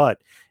Hogan, but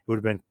it would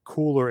have been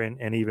cooler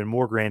and even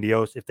more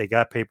grandiose if they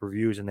got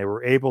pay-per-views and they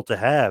were able to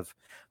have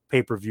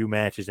pay-per-view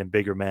matches and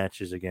bigger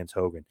matches against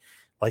Hogan.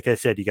 Like I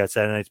said, you got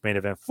Saturday Night's Main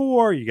Event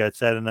 4, you got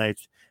Saturday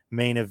Night's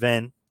Main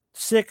Event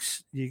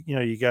 6,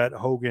 you got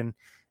Hogan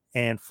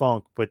and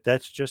Funk, but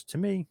that's just, to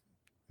me,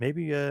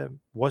 maybe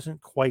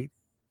wasn't quite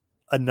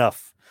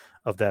enough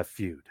of that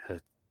feud.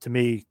 To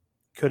me,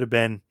 could have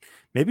been,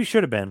 maybe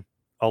should have been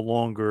a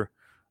longer,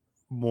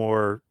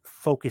 more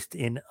focused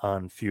in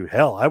on feud.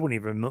 Hell, I wouldn't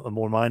even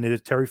more mind it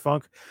if Terry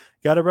Funk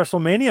got a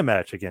WrestleMania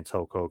match against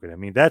Hulk Hogan. I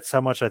mean, that's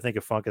how much I think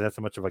of Funk, and that's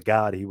how much of a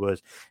god he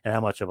was and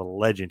how much of a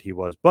legend he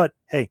was. But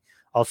hey,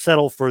 I'll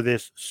settle for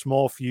this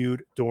small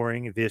feud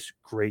during this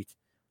great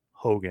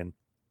Hogan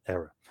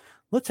era.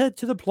 Let's head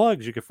to the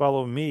plugs. You can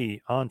follow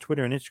me on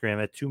Twitter and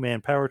Instagram at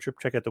 2Man Power Trip.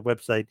 Check out the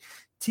website,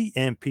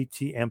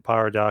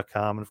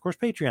 tmptempire.com. And, of course,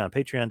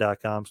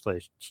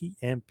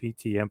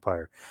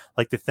 patreon.com/tmptempire. I'd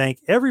like to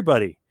thank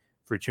everybody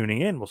for tuning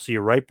in. We'll see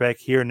you right back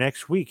here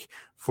next week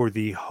for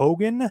the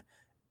Hogan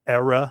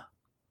Era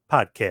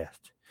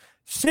Podcast.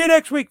 See you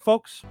next week,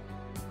 folks.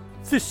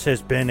 This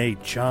has been a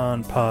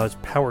John Paz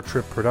Power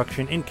Trip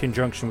production in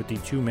conjunction with the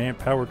 2Man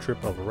Power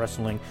Trip of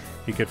Wrestling.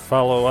 You could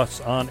follow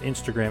us on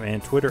Instagram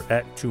and Twitter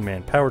at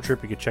 2Man Power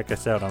Trip. You could check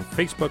us out on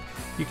Facebook.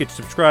 You could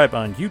subscribe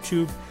on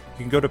YouTube. You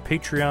can go to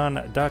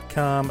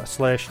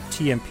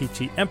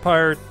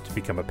patreon.com/TMPTEmpire to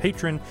become a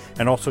patron,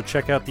 and also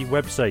check out the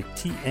website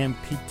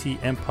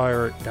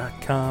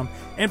tmptempire.com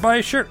and buy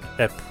a shirt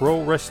at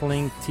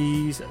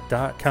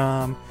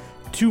prowrestlingtees.com.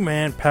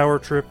 2Man Power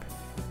Trip,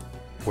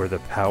 where the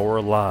power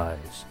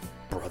lies,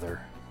 brother.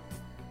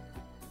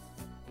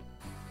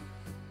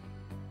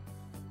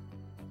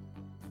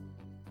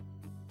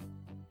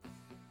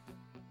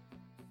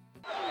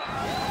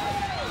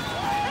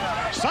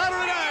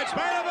 Saturday night's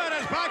main event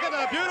is back at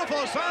the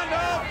beautiful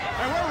Sundome,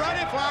 and we're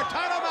ready for our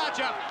title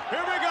matchup.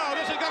 Here we go.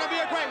 This is going to be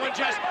a great one,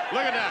 Jess.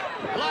 Look at that.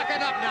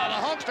 Locking up now. The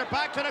Hulkster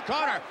back to the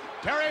corner.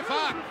 Terry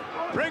Funk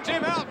brings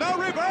him out. No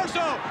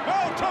reversal.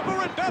 No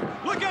temperate depth.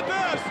 Look at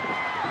this.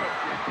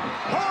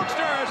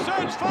 Hulkster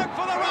sends Funk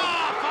for the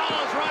Raw.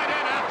 Follows right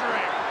in after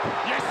him.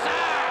 Yes,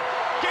 sir.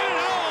 Get it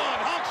on,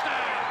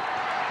 Hulkster.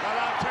 Well,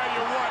 I'll tell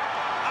you what.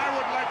 I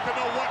would like to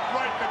know what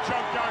right the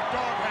Junkyard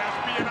Dog has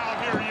being out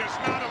here. He is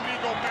not a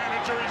legal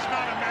manager. He's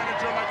not a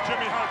manager like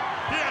Jimmy Hart.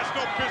 He has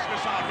no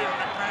business out here,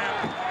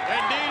 McMahon.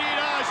 Indeed he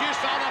does. You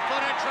saw the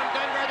footage from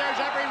Denver.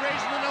 There's every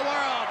reason in the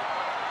world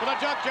for the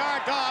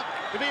Junkyard Dog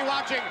to be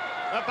watching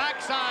the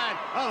backside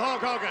of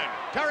Hulk Hogan.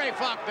 Terry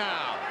Funk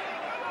now.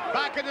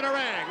 Back into the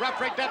ring.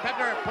 Referee Deb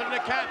Hebner putting the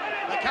count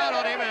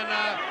on him and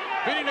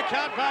beating the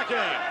count back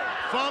in.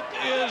 Funk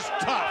is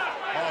tough.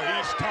 Oh,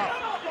 he's tough.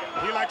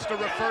 He likes to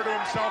refer to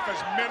himself as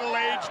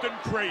middle-aged and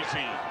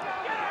crazy.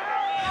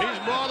 He's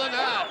more than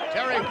that.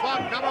 Terry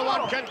Funk,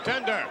 #1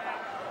 contender.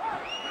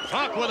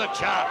 Funk with a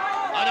chop.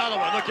 Another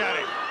one. Look at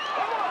him.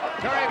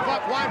 Terry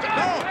Funk winds it.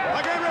 No!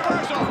 Again,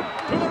 reversal.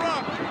 To the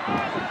rock.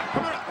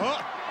 Come on. Oh.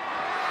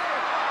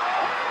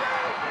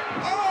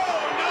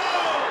 Oh, no!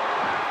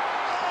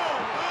 Oh,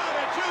 God,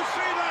 did you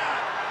see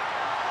that?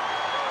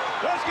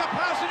 There's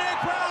capacity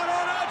crowd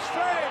on its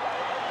feet.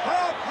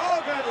 Hulk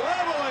Hogan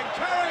leveling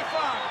Terry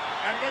Funk.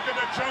 And look at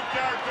the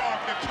Junkyard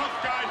Dog, the tough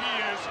guy he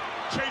is,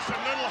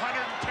 chasing little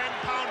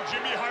 110-pound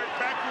Jimmy Hart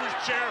back to his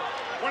chair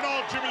when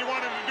all Jimmy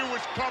wanted to do was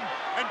come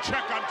and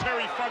check on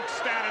Terry Funk's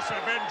status of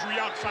injury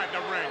outside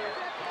the ring.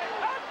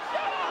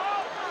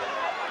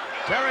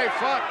 Terry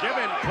Funk, give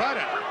him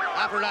credit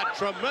after that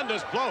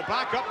tremendous blow.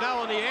 Back up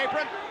now on the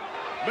apron,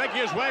 making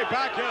his way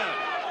back in.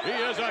 He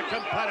is a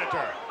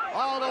competitor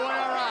all the way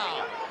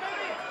around.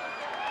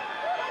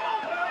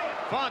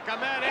 Funk, a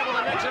man able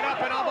to mix it up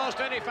in almost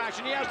any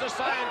fashion. He has the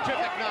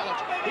scientific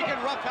knowledge. He can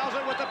roughhouse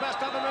it with the best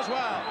of them as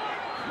well.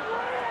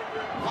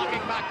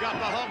 Locking back up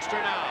the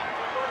Hulkster now.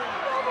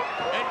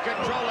 In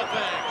control of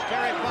things.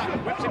 Terry Funk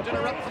whips him to the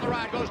rope for the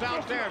ride, goes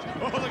downstairs.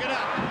 Oh, look at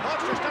that.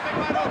 Hulkster stepping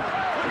right over.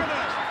 Look at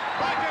this.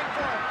 Back and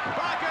forth,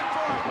 back and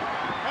forth.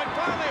 And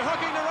finally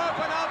hooking the rope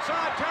and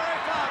outside Terry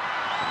Funk.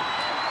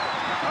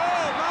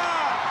 Oh,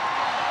 my.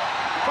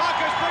 Funk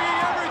is bringing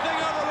everything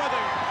over with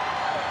him.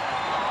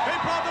 He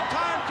brought the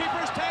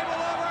timekeeper's table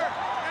over,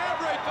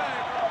 everything.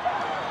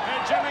 And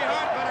Jimmy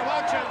Hart better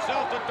watch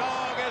himself. The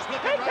dog is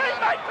looking right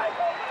at him.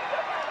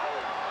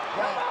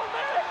 Well,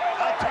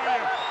 I'll tell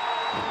you.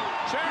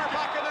 Chair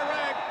back in the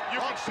ring. You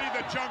can see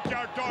the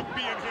Junkyard Dog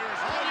being here.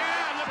 Oh,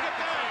 yeah, look at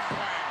that.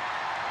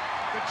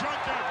 The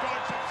Junkyard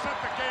Dogs have set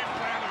the game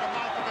plan in the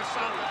mouth of the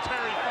South with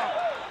Terry Funk.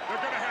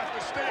 They're going to have to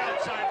stay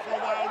outside for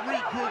a while,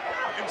 regroup,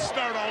 and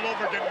start all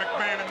over again,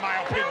 McMahon, in my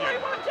opinion.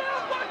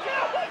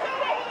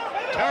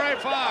 Terry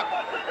Funk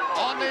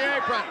on the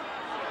apron,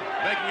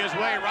 making his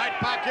way right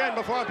back in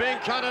before being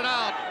counted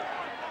out.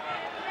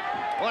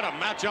 What a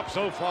matchup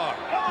so far.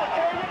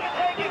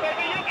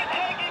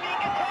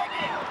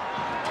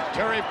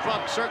 Terry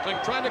Funk circling,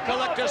 trying to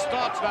collect his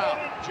thoughts now.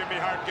 Jimmy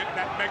Hart getting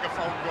that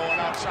megaphone going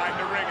outside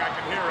the ring. I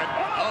can hear it.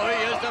 Oh, he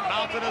is the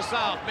mouth of the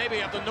South, maybe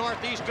of the North,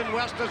 East, and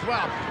West as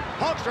well.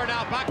 Hulkster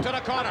now back to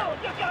the corner.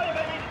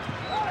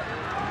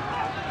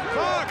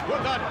 Funk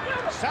with a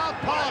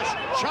southpaw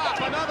chop,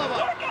 another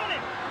one.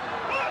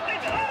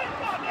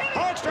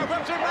 Hulkster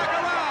whips him back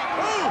around.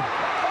 Ooh!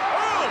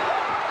 Ooh!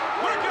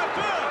 Look at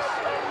this!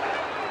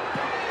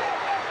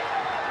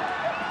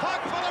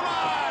 Funk for the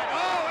ride.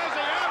 Oh, is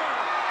he ever?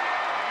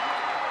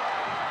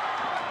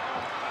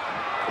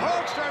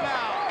 Hulkster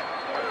now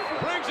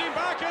brings him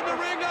back in the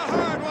ring the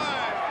hard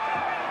way.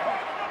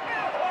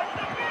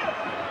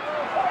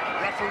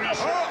 Referee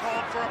should have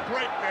called for a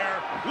break there.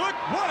 Look,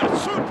 what a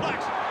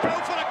suplex. Go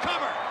for the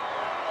cover.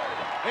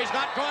 He's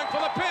not going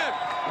for the pin.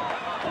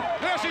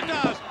 Yes, he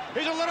does.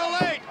 He's a little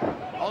late.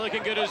 All he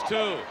can get is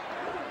two.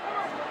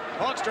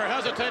 Hulkster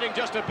hesitating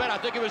just a bit. I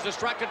think he was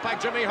distracted by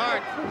Jimmy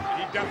Hart.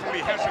 He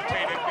definitely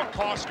hesitated. It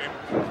cost him.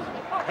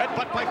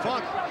 Headbutt by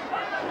Funk.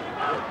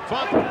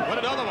 Funk with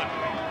another one.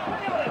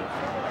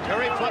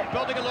 Terry Funk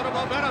building a little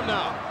momentum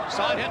now.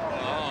 Side hit.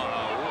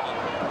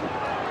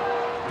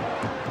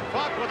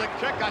 Funk with a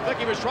kick. I think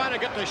he was trying to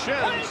get the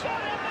shins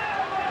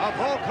of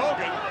Hulk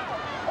Hogan.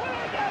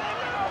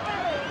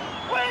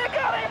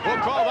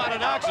 We'll call that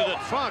an accident.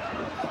 Funk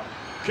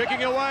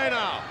kicking away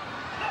now.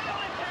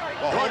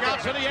 Going out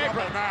to the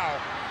apron now.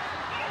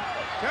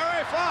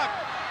 Terry Funk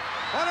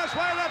on his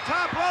way to the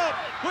top rope.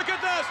 Look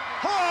at this.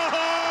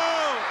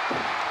 Ho-ho!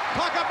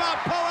 Talk about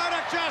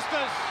poetic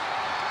justice.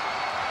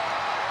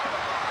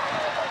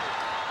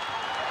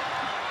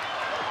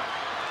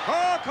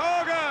 Hulk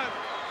Hogan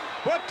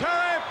with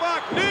Terry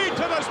Funk, knee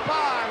to the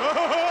spine.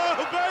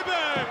 Oh,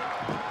 baby!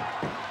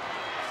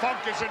 Funk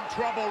is in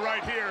trouble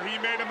right here. He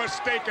made a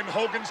mistake and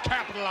Hogan's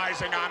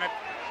capitalizing on it.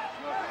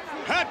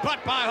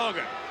 Headbutt by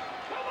Hogan.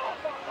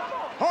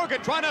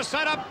 Hogan trying to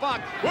set up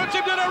Funk. Whips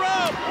him to the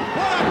rope.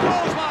 What a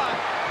clothesline.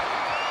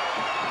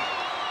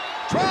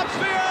 Drops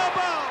the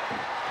elbow.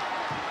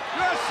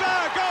 Yes, sir.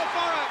 Go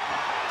for it.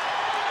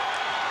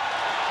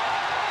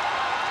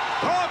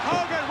 Hulk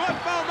Hogan with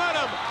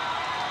momentum.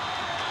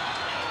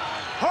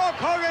 Hulk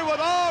Hogan with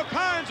all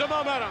kinds of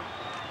momentum.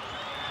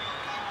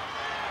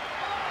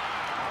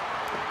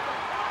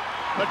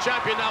 The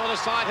champion now with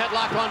a side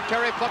headlock on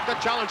Terry Funk, the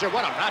challenger.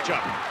 What a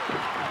matchup.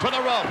 To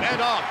the rope and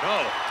off.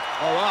 No.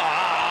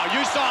 Oh,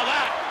 you saw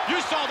that.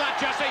 You saw that,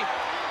 Jesse.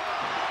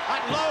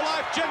 That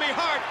low-life Jimmy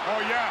Hart.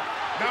 Oh, yeah.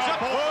 Now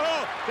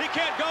he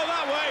can't go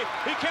that way.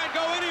 He can't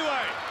go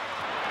anyway.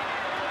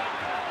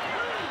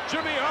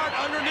 Jimmy Hart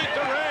underneath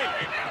the ring.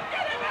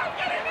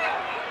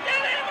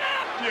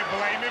 Do you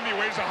blame him? He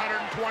weighs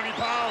 120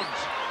 pounds.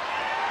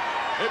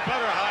 It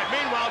better hide.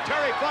 Meanwhile,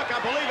 Terry Funk, I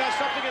believe, has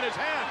something in his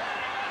hand.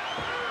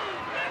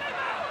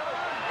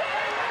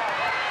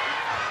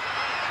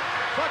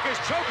 Funk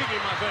is choking him,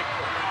 I think.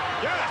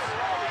 Yes.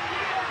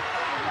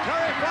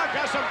 Terry Funk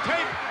has some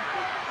tape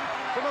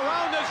from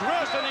around his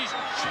wrist, and he's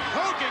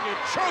choking and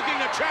choking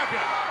the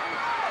champion.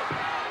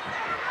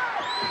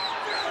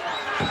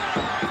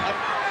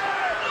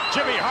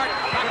 Jimmy Hart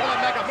back with a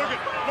megaphone.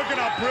 Look at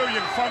how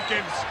brilliant Funk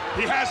is.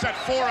 He has that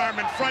forearm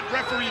in front.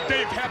 Referee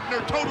Dave Hebner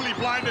totally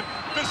blinded.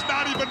 Does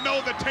not even know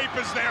the tape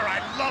is there.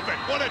 I love it.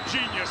 What a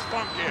genius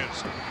Funk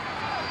is.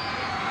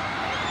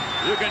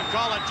 You can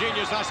call it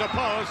genius, I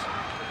suppose.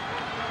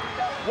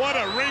 What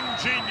a ring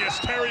genius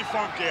Terry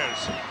Funk is.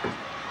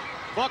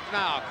 Funk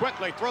now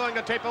quickly throwing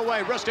the tape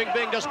away, risking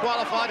being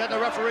disqualified, and the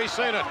referee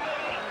seen it.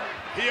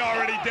 He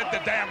already did the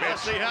damage.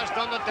 Yes, he has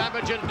done the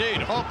damage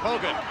indeed. Hulk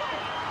Hogan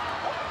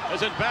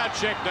is in bad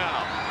shape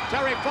now.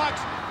 Terry Fox,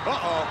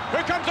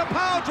 here comes a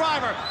pile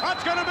driver.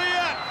 That's going to be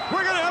it.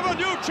 We're going to have a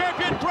new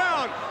champion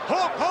crowned.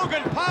 Hulk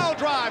Hogan pile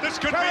drive. This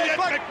could Terry be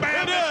it, Fox,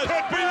 McMahon. It is.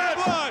 Could be We have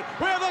it. one.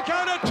 We have the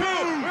count of 2.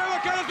 We have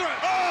the count of 3.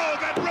 Oh,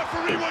 that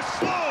referee was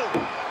slow.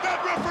 That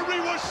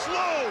referee was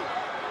slow.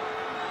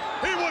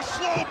 He was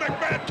slow,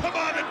 McMahon. Come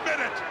on,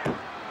 admit it.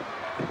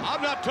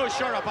 I'm not too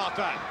sure about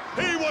that.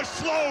 He was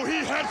slow.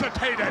 He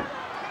hesitated.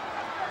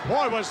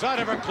 Boy, was that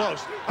ever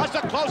close. That's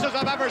the closest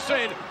I've ever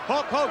seen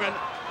Hulk Hogan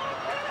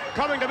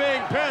coming to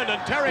being pinned, and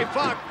Terry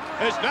Funk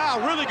is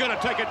now really going to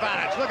take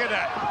advantage. Look at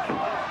that.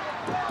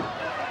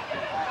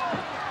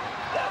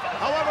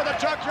 However, the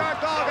Junkyard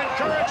Dog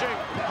encouraging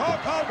Hulk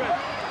Hogan.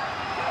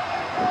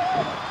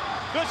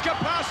 This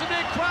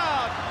capacity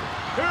crowd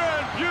here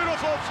in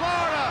beautiful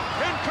Florida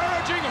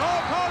encouraging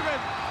Hulk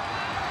Hogan.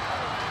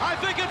 I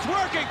think it's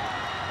working.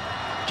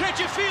 Can't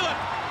you feel it?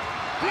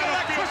 I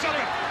don't feel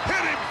something.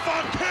 Hit him,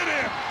 Funk, hit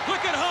him.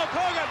 Look at Hulk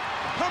Hogan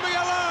coming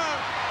along.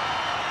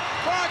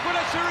 Funk with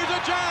a series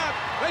of jabs.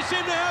 They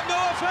seem to have no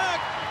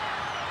effect.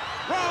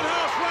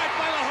 Roundhouse right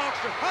by the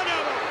Hulkster.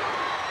 Another.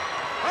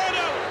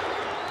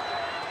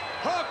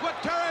 Hulk with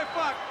Terry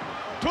Funk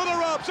to the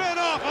ropes and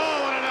off. Oh,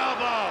 what an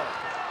elbow.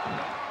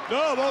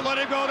 No, won't let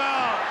him go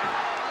down.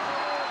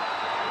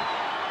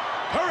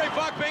 Terry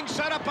Funk being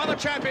set up by the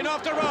champion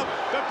off the rope.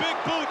 The big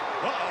boot.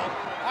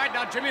 All right,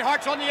 now Jimmy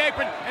Hart's on the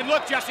apron. And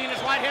look, Jesse, in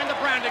his right hand, the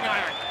branding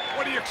iron.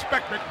 What do you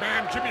expect,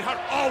 McMahon? Jimmy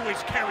Hart always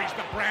carries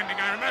the branding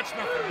iron. That's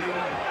nothing new.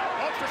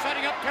 Hulkster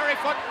setting up Terry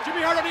Funk.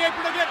 Jimmy Hart on the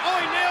apron again. Oh,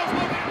 he nails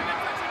Hogan.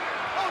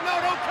 Oh, no,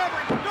 don't cover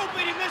him. Don't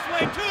beat him this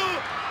way, too.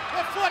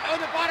 The foot on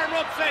the bottom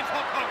rope saves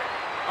Hulk Hogan.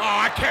 Oh,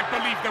 I can't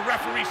believe the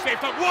referee saved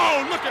him.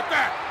 Whoa, look at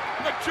that.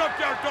 The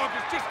Junkyard Dog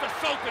has just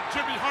assaulted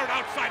Jimmy Hart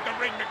outside the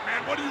ring,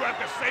 McMahon. What do you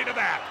have to say to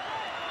that?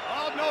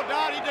 Oh, no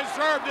doubt he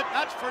deserved it.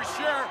 That's for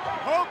sure.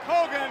 Hulk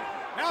Hogan.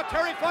 Now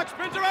Terry Funk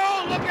spins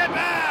around. Look at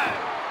that.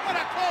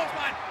 What a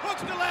clothesline.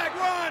 Hooks the leg.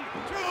 1,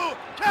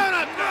 2, count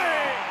of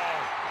 3.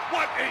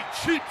 What a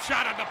cheap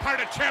shot on the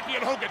part of champion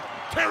Hogan.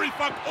 Terry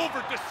Funk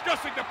over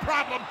discussing the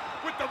problem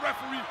with the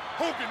referee.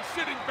 Hogan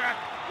sitting back,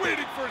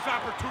 waiting for his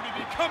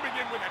opportunity, coming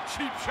in with a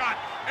cheap shot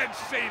and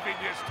saving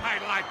his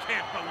title. I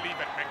can't believe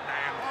it,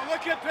 McMahon. Oh,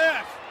 look at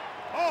this.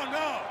 Oh,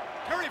 no.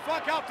 Terry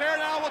Funk out there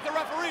now with the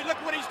referee.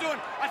 Look what he's doing.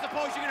 I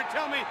suppose you're going to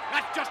tell me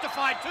that's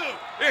justified, too.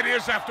 It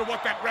is after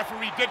what that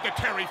referee did to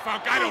Terry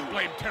Funk. I don't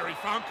blame Terry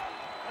Funk.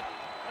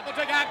 They'll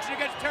take action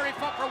against Terry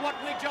Funk for what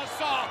we just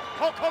saw.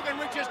 Hulk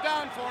Hogan reaches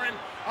down for him.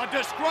 A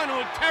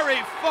disgruntled Terry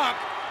Funk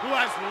who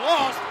has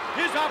lost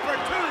his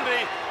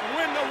opportunity to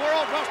win the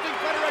World Wrestling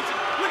Federation.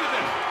 Look at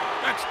this.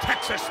 That's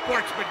Texas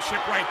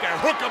sportsmanship right there.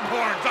 Hook 'em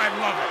horns. I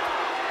love it.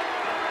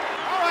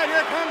 All right,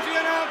 here comes the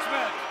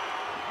announcement.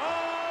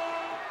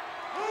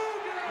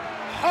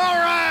 All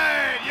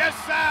right, yes,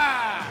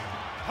 sir.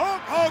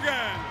 Hulk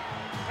Hogan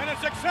and a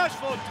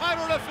successful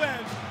title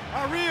defense.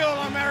 A real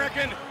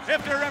American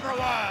if there ever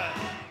was.